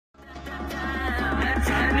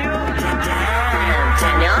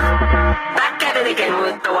weekend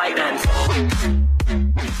with the white guns.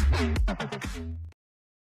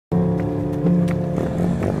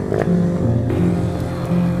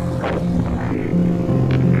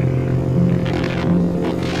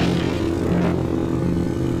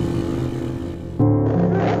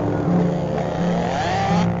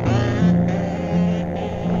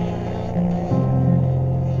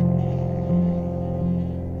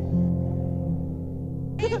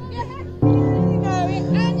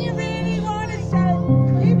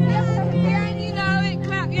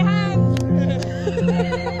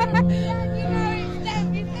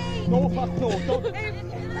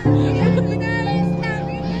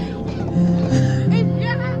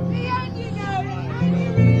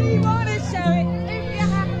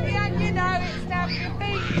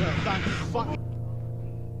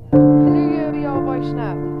 Can you hear your voice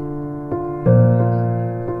now?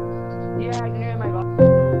 Yeah, I can hear my voice.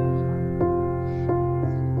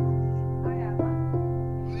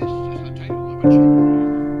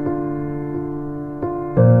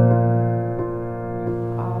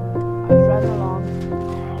 I was driving along.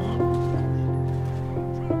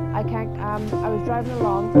 I was driving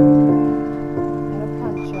along. Had a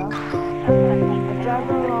puncture. I was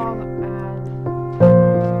driving along and.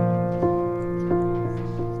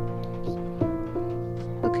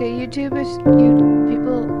 Okay, YouTubers,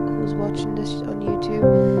 people who's watching this on YouTube,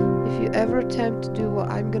 if you ever attempt to do what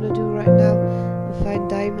I'm gonna do right now,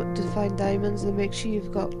 to find diamonds, then make sure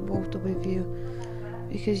you've got water with you,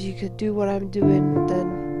 because you could do what I'm doing,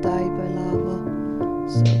 then die by lava.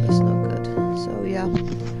 So that's not good. So yeah,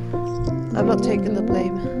 I'm not taking the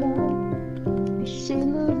blame.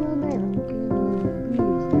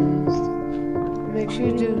 Make sure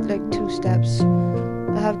you do like 2 steps.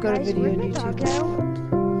 I have got a video on YouTube.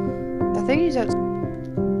 I think he's out.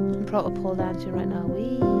 I'm probably pole dancing right now.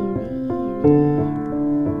 Wee,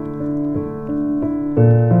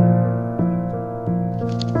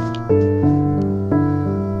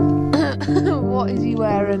 What is he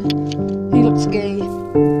wearing? He looks gay.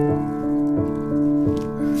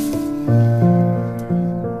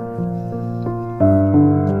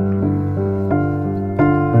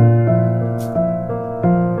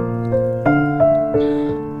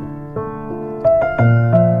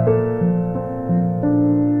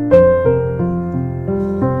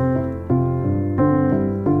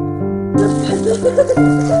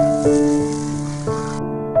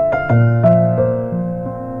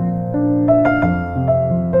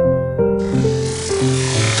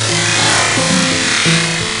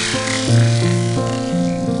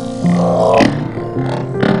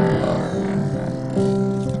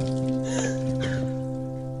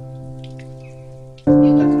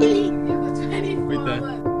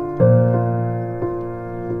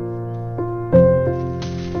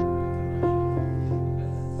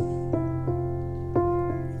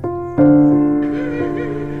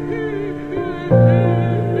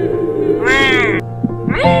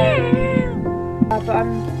 But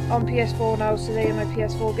I'm on PS4 now, so they are my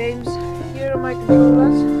PS4 games. Here are my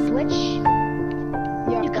controllers. Which?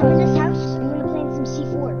 Yeah. You come in this house, I'm gonna play some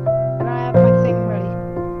C4. And I have my thing ready.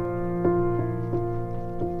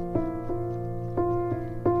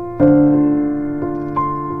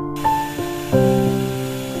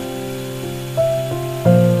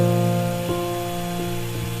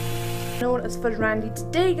 Known as for Randy.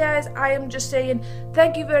 Today guys, I am just saying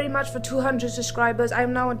thank you very much for 200 subscribers. I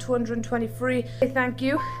am now on 223.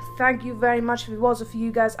 Thank you very much. If it wasn't for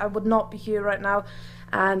you guys, I would not be here right now,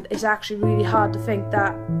 and it's actually really hard to think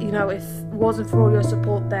that, you know, if it wasn't for all your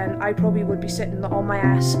support, then I probably would be sitting on my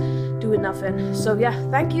ass doing nothing. So yeah,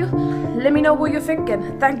 thank you. Let me know what you're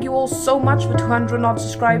thinking. Thank you all so much for 200 odd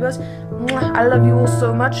subscribers. I love you all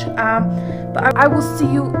so much. But I will see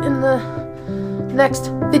you in the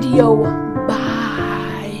next video.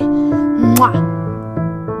 Bye. Mwah.